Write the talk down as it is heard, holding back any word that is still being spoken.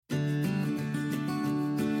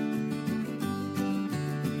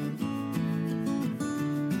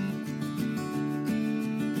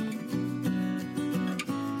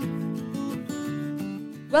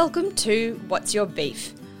Welcome to What's Your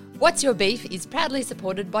Beef? What's Your Beef is proudly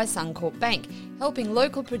supported by Suncorp Bank, helping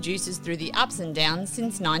local producers through the ups and downs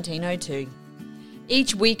since 1902.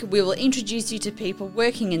 Each week we will introduce you to people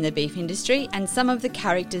working in the beef industry and some of the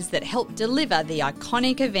characters that help deliver the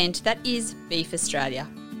iconic event that is Beef Australia.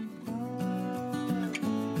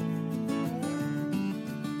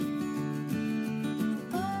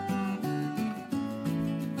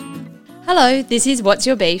 Hello, this is What's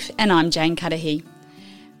Your Beef and I'm Jane Cudahy.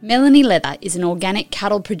 Melanie Leather is an organic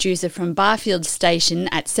cattle producer from Barfield Station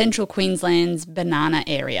at Central Queensland's Banana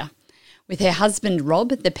area. With her husband Rob,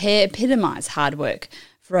 the pair epitomise hard work.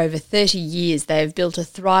 For over 30 years they have built a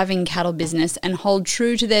thriving cattle business and hold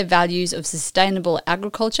true to their values of sustainable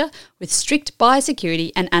agriculture with strict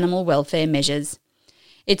biosecurity and animal welfare measures.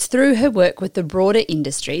 It's through her work with the broader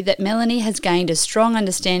industry that Melanie has gained a strong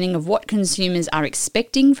understanding of what consumers are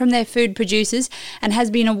expecting from their food producers and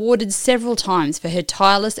has been awarded several times for her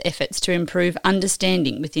tireless efforts to improve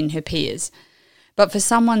understanding within her peers. But for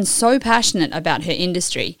someone so passionate about her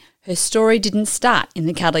industry, her story didn't start in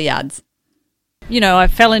the cattle yards. You know, I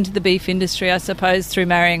fell into the beef industry, I suppose, through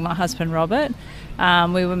marrying my husband Robert.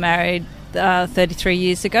 We were married 33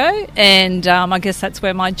 years ago, and I guess that's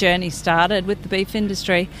where my journey started with the beef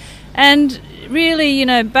industry. And really, you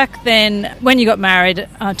know, back then when you got married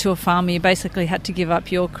to a farmer, you basically had to give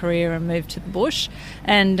up your career and move to the bush.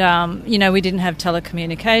 And, you know, we didn't have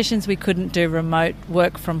telecommunications, we couldn't do remote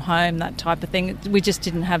work from home, that type of thing. We just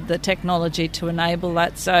didn't have the technology to enable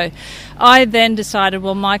that. So I then decided,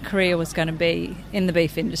 well, my career was going to be in the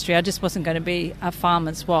beef industry. I just wasn't going to be a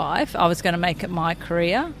farmer's wife. I was going to make it my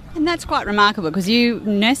career. And that's quite remarkable because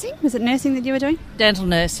nursing? Was it nursing that you were doing? Dental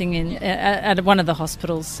nursing at one of the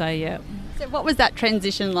hospitals, so yeah. So what was that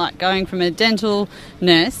transition like, going from a dental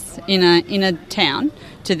nurse in a town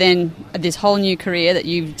to then this whole new career that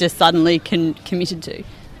you've just suddenly committed to?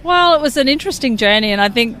 Well, it was an interesting journey, and I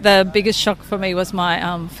think the biggest shock for me was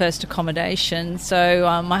my first accommodation.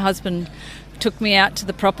 So my husband took me out to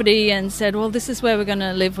the property and said, well, this is where we're going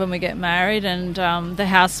to live when we get married. And the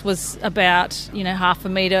house was about, half a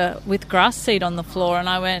metre with grass seed on the floor. And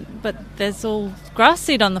I went, but there's all grass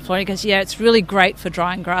seed on the floor. And he goes, yeah, it's really great for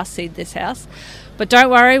drying grass seed, this house. But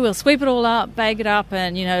don't worry, we'll sweep it all up, bag it up,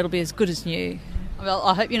 and, it'll be as good as new. Well,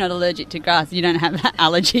 I hope you're not allergic to grass. You don't have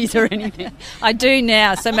allergies or anything. I do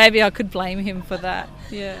now, so maybe I could blame him for that.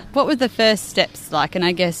 Yeah. What were the first steps like? And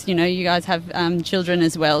I guess, you guys have children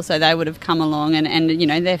as well, so they would have come along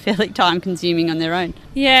and they're fairly time-consuming on their own.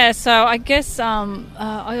 Yeah, so I guess I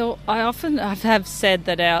often have said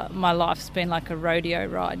that my life's been like a rodeo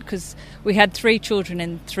ride because we had 3 children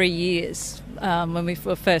in 3 years when we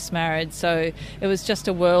were first married, so it was just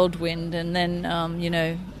a whirlwind. And then,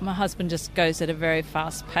 my husband just goes at a very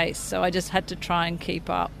fast pace, so I just had to try and keep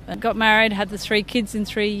up. I got married, had the 3 kids in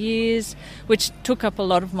 3 years, which took up a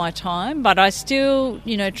lot of my time, but I still,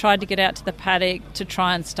 tried to get out to the paddock to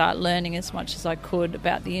try and start learning as much as I could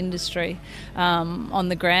about the industry on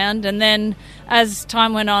the ground. And then as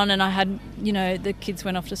time went on and I had, the kids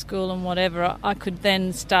went off to school and whatever, I could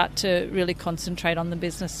then start to really concentrate on the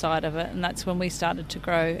business side of it, and that's when we started to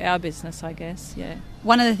grow our business, I guess, yeah.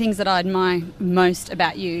 One of the things that I admire most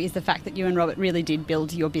about you is the fact that you and Robert really did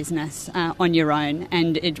build your business on your own,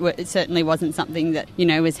 and it certainly wasn't something that,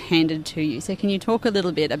 was handed to you. So can you talk a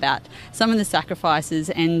little bit about some of the sacrifices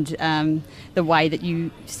and the way that you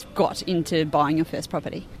got into buying your first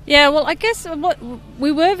property? Yeah, well, I guess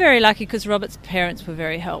we were very lucky because Robert's parents were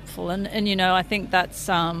very helpful, and I think that's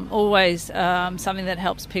always something that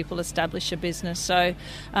helps people establish a business. So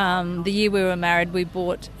the year we were married, we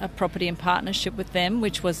bought a property in partnership with them,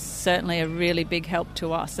 which was certainly a really big help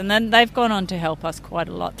to us. And then they've gone on to help us quite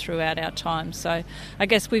a lot throughout our time. So I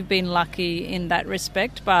guess we've been lucky in that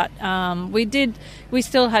respect. But we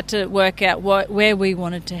still had to work out where we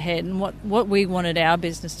wanted to head and what we wanted our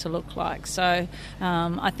business to look like. So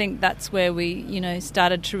I think that's where we,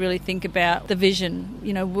 started to really think about the vision.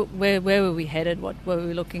 Where were we headed? What were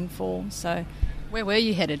we looking for? So. Where were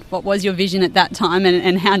you headed? What was your vision at that time,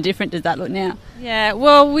 and how different does that look now? Yeah,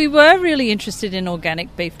 well, we were really interested in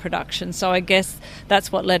organic beef production, so I guess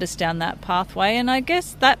that's what led us down that pathway. And I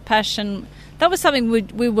guess that passion, that was something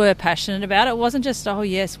we were passionate about. It wasn't just,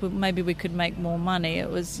 maybe we could make more money. It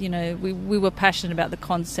was, we were passionate about the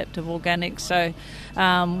concept of organic, so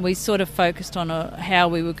we sort of focused on how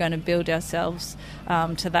we were going to build ourselves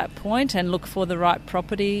to that point and look for the right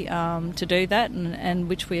property to do that, and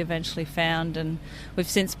which we eventually found. And we've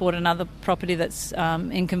since bought another property that's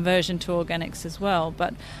in conversion to organics as well.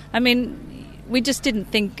 But, I mean, we just didn't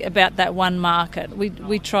think about that one market.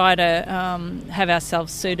 We try to have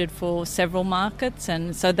ourselves suited for several markets,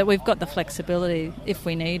 and so that we've got the flexibility if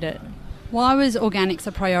we need it. Why was organics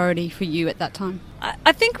a priority for you at that time?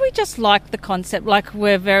 I think we just like the concept. Like,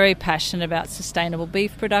 we're very passionate about sustainable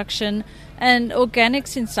beef production, and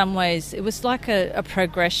organics in some ways, it was like a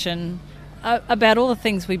progression about all the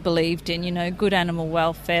things we believed in, you know, good animal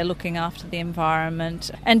welfare, looking after the environment,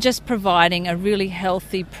 and just providing a really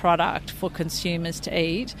healthy product for consumers to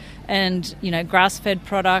eat, and, you know, grass-fed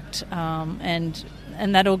product, and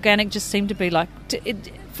that organic just seemed to be like...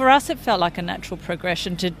 For us, it felt like a natural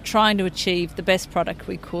progression to trying to achieve the best product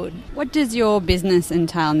we could. What does your business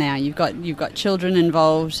entail now? You've got children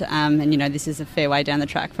involved, and you know this is a fair way down the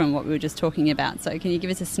track from what we were just talking about. So can you give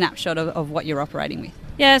us a snapshot of what you're operating with?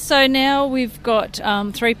 Yeah, so now we've got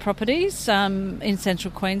 3 properties in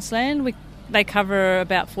central Queensland. They cover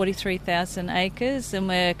about 43,000 acres, and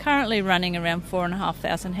we're currently running around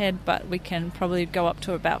 4,500 head, but we can probably go up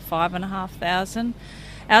to about 5,500.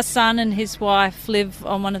 Our son and his wife live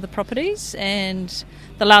on one of the properties, and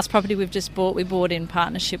the last property we've just bought, we bought in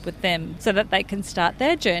partnership with them so that they can start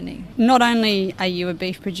their journey. Not only are you a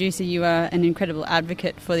beef producer, you are an incredible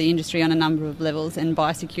advocate for the industry on a number of levels, and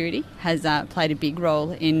biosecurity has played a big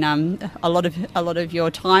role in a lot of your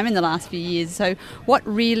time in the last few years. So what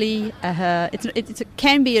really, it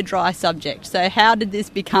can be a dry subject, so how did this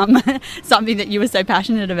become something that you were so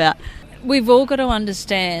passionate about? We've all got to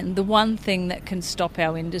understand the one thing that can stop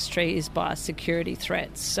our industry is biosecurity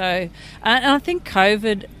threats. So, and I think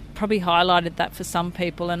COVID probably highlighted that for some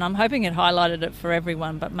people, and I'm hoping it highlighted it for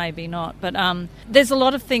everyone, but maybe not. But there's a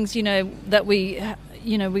lot of things, you know, that we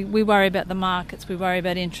worry about the markets, we worry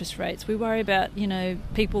about interest rates, we worry about, you know,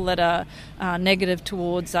 people that are negative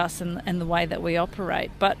towards us and the way that we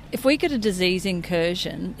operate. But if we get a disease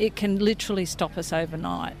incursion, it can literally stop us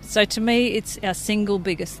overnight. So to me, it's our single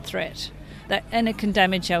biggest threat, and it can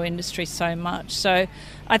damage our industry so much. So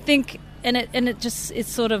I think... And it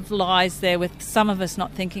sort of lies there with some of us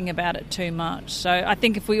not thinking about it too much. So I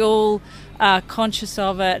think if we all are conscious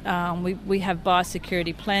of it, we have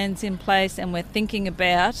biosecurity plans in place, and we're thinking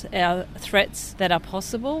about our threats that are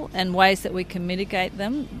possible and ways that we can mitigate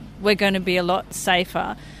them, we're going to be a lot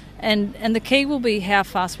safer. And the key will be how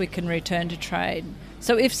fast we can return to trade.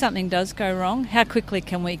 So if something does go wrong, how quickly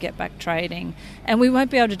can we get back trading? And we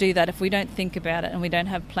won't be able to do that if we don't think about it and we don't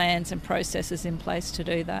have plans and processes in place to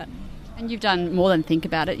do that. And you've done more than think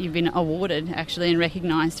about it. You've been awarded, actually, and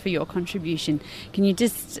recognised for your contribution. Can you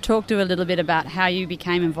just talk to a little bit about how you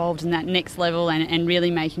became involved in that next level and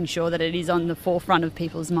really making sure that it is on the forefront of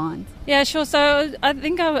people's minds? Yeah, sure. So I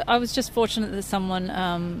think I was just fortunate that someone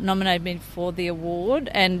nominated me for the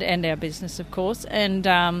award and our business, of course. And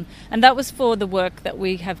that was for the work that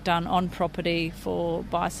we have done on property for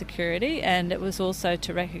biosecurity, and it was also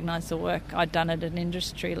to recognise the work I'd done at an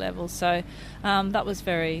industry level. So that was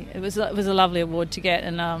it was a lovely award to get,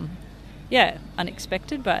 and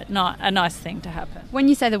unexpected, but not a nice thing to happen. When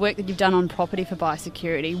you say the work that you've done on property for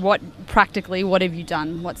biosecurity, what have you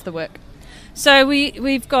done? What's the work? So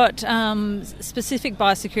we've got specific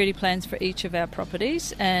biosecurity plans for each of our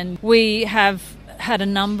properties, and we have had a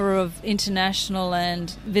number of international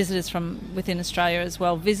and visitors from within Australia as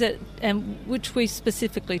well visit, and which we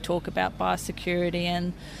specifically talk about biosecurity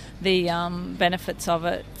and the benefits of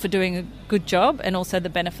it for doing a good job, and also the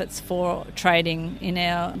benefits for trading in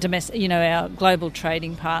our domestic, you know, our global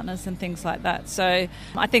trading partners and things like that. So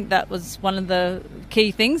I think that was one of the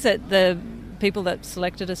key things that the people that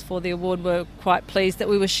selected us for the award were quite pleased that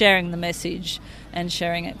we were sharing the message and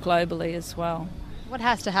sharing it globally as well. What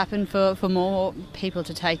has to happen for more people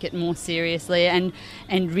to take it more seriously and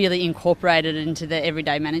really incorporate it into their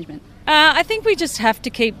everyday management? I think we just have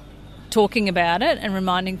to keep talking about it and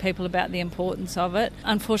reminding people about the importance of it.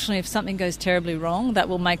 Unfortunately, if something goes terribly wrong, that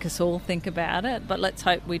will make us all think about it, but let's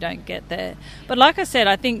hope we don't get there. But like I said,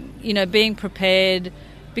 I think, you know, being prepared,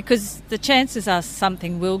 because the chances are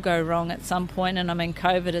something will go wrong at some point, and I mean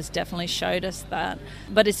COVID has definitely showed us that.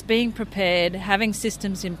 But it's being prepared, having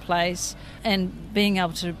systems in place and being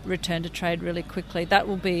able to return to trade really quickly. That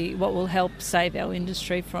will be what will help save our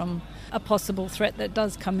industry from a possible threat that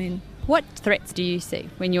does come in. What threats do you see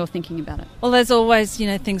when you're thinking about it? Well, there's always, you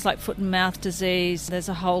know, things like foot and mouth disease. There's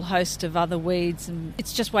a whole host of other weeds, and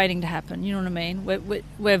it's just waiting to happen. You know what I mean?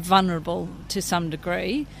 We're vulnerable to some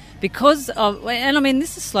degree because of, and I mean,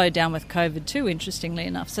 this has slowed down with COVID too, interestingly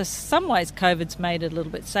enough. So some ways COVID's made it a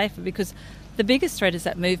little bit safer because the biggest threat is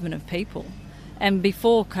that movement of people. And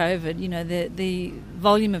before COVID, the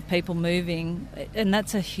volume of people moving, and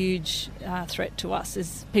that's a huge threat to us,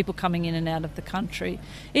 is people coming in and out of the country.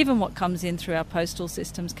 Even what comes in through our postal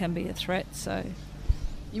systems can be a threat. So,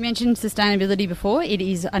 you mentioned sustainability before. It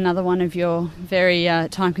is another one of your very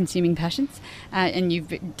time-consuming passions, and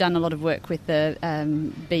you've done a lot of work with the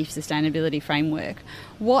beef sustainability framework.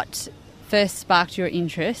 What first sparked your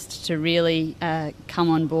interest to really come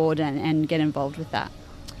on board and get involved with that?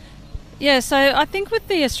 Yeah, so I think with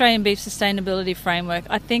the Australian Beef Sustainability Framework,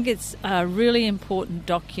 I think it's a really important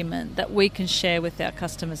document that we can share with our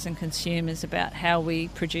customers and consumers about how we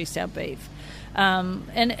produce our beef.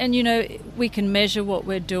 We can measure what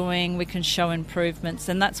we're doing, we can show improvements,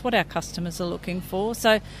 and that's what our customers are looking for.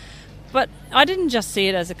 But I didn't just see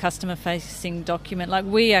it as a customer-facing document. Like,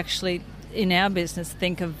 we actually, in our business,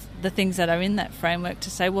 think of the things that are in that framework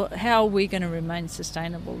to say, well, how are we going to remain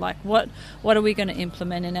sustainable? Like, what are we going to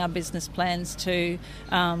implement in our business plans to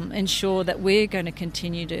ensure that we're going to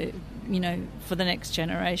continue to, for the next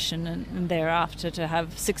generation and thereafter, to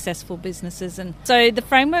have successful businesses. And so the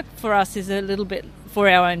framework for us is a little bit, for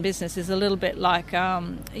our own business, is a little bit like,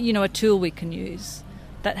 a tool we can use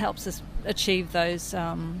that helps us achieve those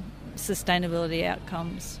sustainability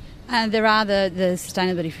outcomes. There are the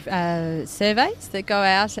sustainability surveys that go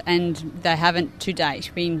out, and they haven't to date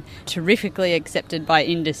been terrifically accepted by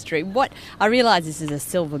industry. I realise this is a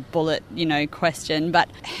silver bullet, question, but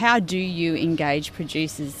how do you engage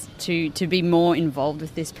producers to be more involved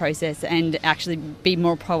with this process and actually be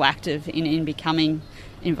more proactive in becoming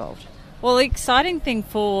involved? Well, the exciting thing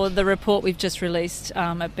for the report we've just released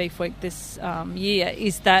at Beef Week this year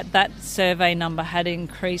is that survey number had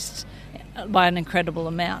increased by an incredible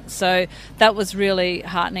amount. So that was really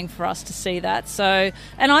heartening for us to see that.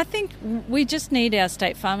 And I think we just need our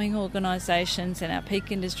state farming organisations and our peak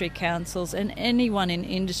industry councils and anyone in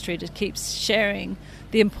industry to keep sharing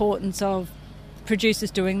the importance of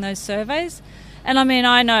producers doing those surveys. And I mean,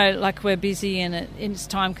 I know, like, we're busy and it's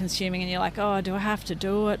time consuming and you're like, oh, do I have to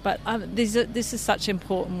do it? But this is such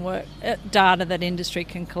important work, data that industry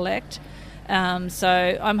can collect.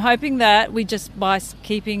 So I'm hoping that we just, by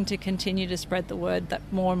keeping to continue to spread the word, that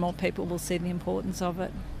more and more people will see the importance of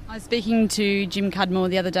it. I was speaking to Jim Cudmore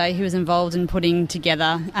the other day, who was involved in putting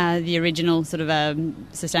together the original sort of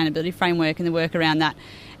sustainability framework and the work around that.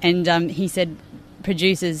 And he said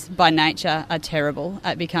producers by nature are terrible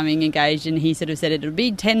at becoming engaged, and he sort of said it'll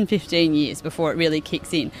be 10-15 years before it really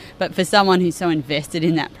kicks in. But for someone who's so invested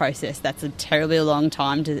in that process, that's a terribly long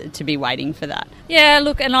time to be waiting for that. Yeah,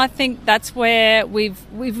 look, and I think that's where the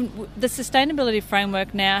sustainability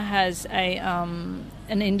framework now has an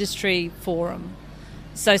industry forum.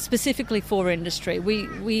 So specifically for industry,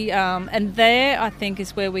 and there I think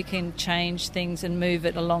is where we can change things and move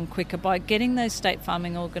it along quicker by getting those state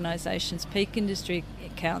farming organisations, peak industry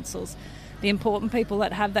councils, the important people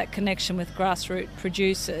that have that connection with grassroots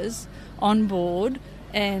producers on board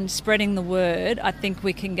and spreading the word. I think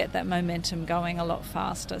we can get that momentum going a lot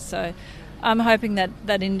faster. So I'm hoping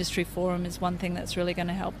that industry forum is one thing that's really going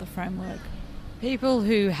to help the framework. People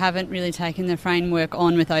who haven't really taken the framework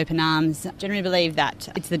on with open arms generally believe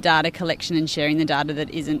that it's the data collection and sharing the data that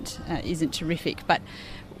isn't terrific. But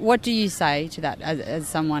what do you say to that as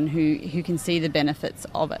someone who can see the benefits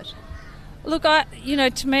of it? Look,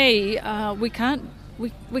 to me, we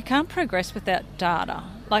can't progress without data.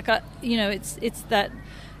 It's that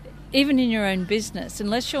even in your own business,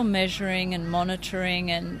 unless you're measuring and monitoring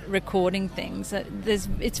and recording things,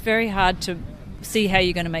 it's very hard to see how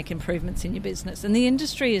you're going to make improvements in your business, and the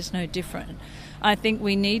industry is no different. I think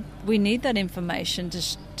we need that information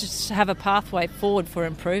to have a pathway forward for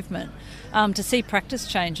improvement, to see practice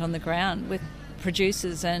change on the ground with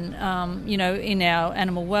producers and in our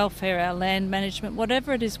animal welfare, our land management,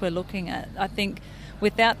 whatever it is we're looking at. I think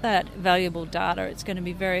without that valuable data, it's going to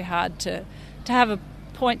be very hard to have a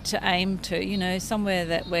point to aim to, somewhere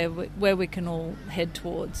that where we can all head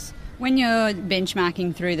towards. When you're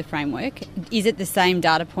benchmarking through the framework, is it the same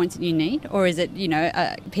data points that you need, or is it,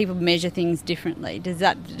 people measure things differently? Does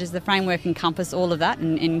the framework encompass all of that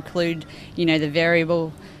and include, the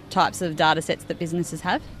variable types of data sets that businesses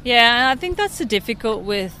have? Yeah, and I think that's the difficulty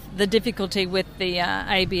with the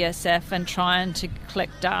ABSF and trying to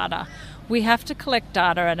collect data. We have to collect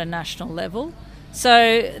data at a national level.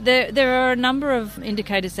 So there are a number of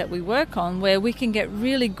indicators that we work on where we can get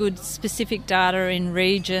really good specific data in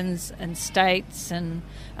regions and states, and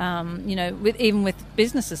even with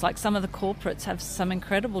businesses, like some of the corporates have some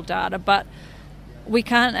incredible data, but we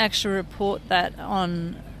can't actually report that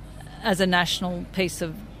on as a national piece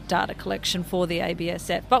of data collection for the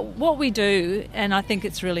ABSF. But what we do, and I think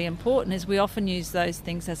it's really important, is we often use those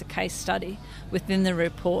things as a case study within the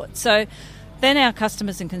report. So then our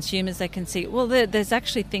customers and consumers, they can see, well, there's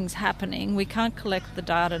actually things happening. We can't collect the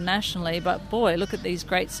data nationally, but boy, look at these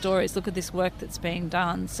great stories. Look at this work that's being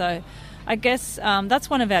done. So I guess that's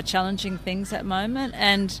one of our challenging things at the moment.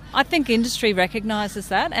 And I think industry recognises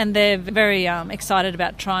that, and they're very excited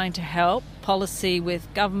about trying to help policy with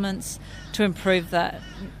governments to improve that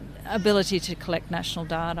ability to collect national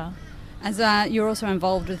data. As you're also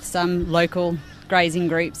involved with some local grazing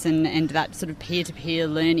groups and that sort of peer-to-peer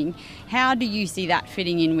learning, how do you see that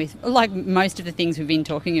fitting in with, like, most of the things we've been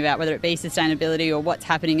talking about, whether it be sustainability or what's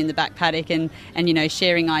happening in the back paddock and you know,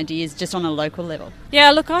 sharing ideas just on a local level?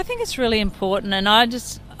 Yeah, look, I think it's really important, and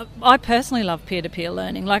I personally love peer-to-peer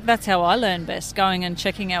learning. Like, that's how I learn best, going and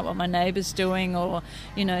checking out what my neighbour's doing, or,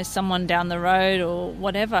 you know, someone down the road or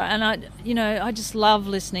whatever. And I just love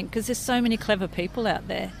listening, because there's so many clever people out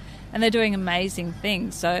there, and they're doing amazing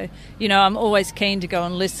things. So, you know, I'm always keen to go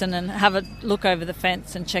and listen and have a look over the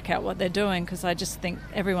fence and check out what they're doing, because I just think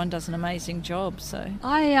everyone does an amazing job. So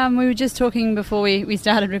we were just talking before we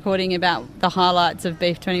started recording about the highlights of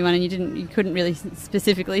Beef 21, and you couldn't really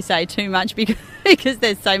specifically say too much because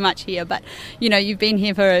there's so much here. But, you know, you've been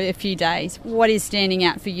here for a few days. What is standing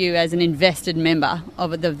out for you as an invested member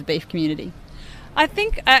of the beef community? I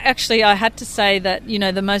think, actually, I had to say that, you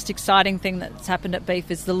know, the most exciting thing that's happened at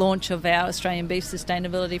Beef is the launch of our Australian Beef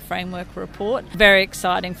Sustainability Framework report. Very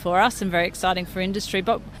exciting for us and very exciting for industry.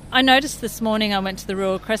 But I noticed this morning, I went to the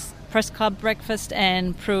Rural Press Club breakfast,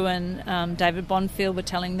 and Prue and David Bonfield were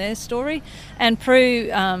telling their story. And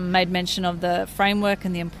Prue made mention of the framework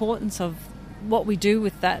and the importance of what we do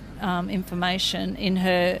with that information in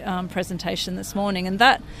her presentation this morning.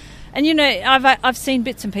 And, you know, I've seen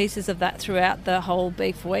bits and pieces of that throughout the whole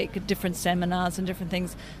Beef Week, different seminars and different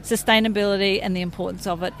things. Sustainability and the importance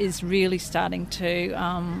of it is really starting to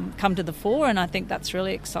come to the fore, and I think that's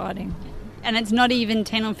really exciting. And it's not even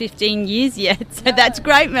 10 or 15 years yet, so that's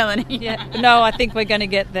great, Melanie. Yeah. No, I think we're going to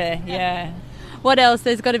get there, yeah. What else?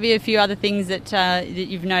 There's got to be a few other things that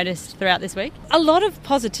you've noticed throughout this week. A lot of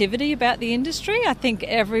positivity about the industry. I think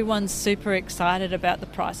everyone's super excited about the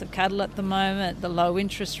price of cattle at the moment, the low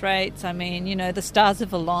interest rates. I mean, you know, the stars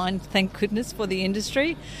have aligned, thank goodness, for the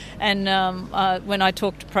industry. And when I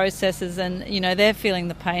talk to processors, and, you know, they're feeling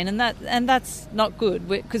the pain, and that's not good,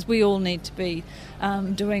 because we all need to be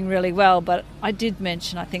doing really well. But I did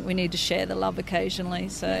mention, I think we need to share the love occasionally.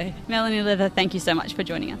 So, Melanie Leather, thank you so much for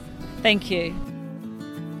joining us. Thank you.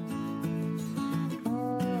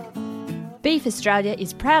 Beef Australia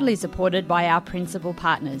is proudly supported by our principal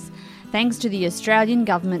partners. Thanks to the Australian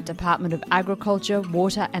Government Department of Agriculture,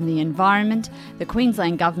 Water and the Environment, the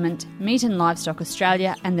Queensland Government, Meat and Livestock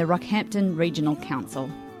Australia and the Rockhampton Regional Council.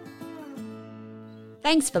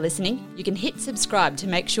 Thanks for listening. You can hit subscribe to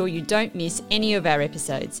make sure you don't miss any of our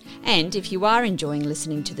episodes. And if you are enjoying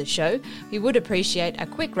listening to the show, we would appreciate a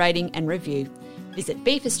quick rating and review. Visit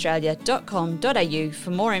beefaustralia.com.au for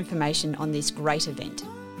more information on this great event.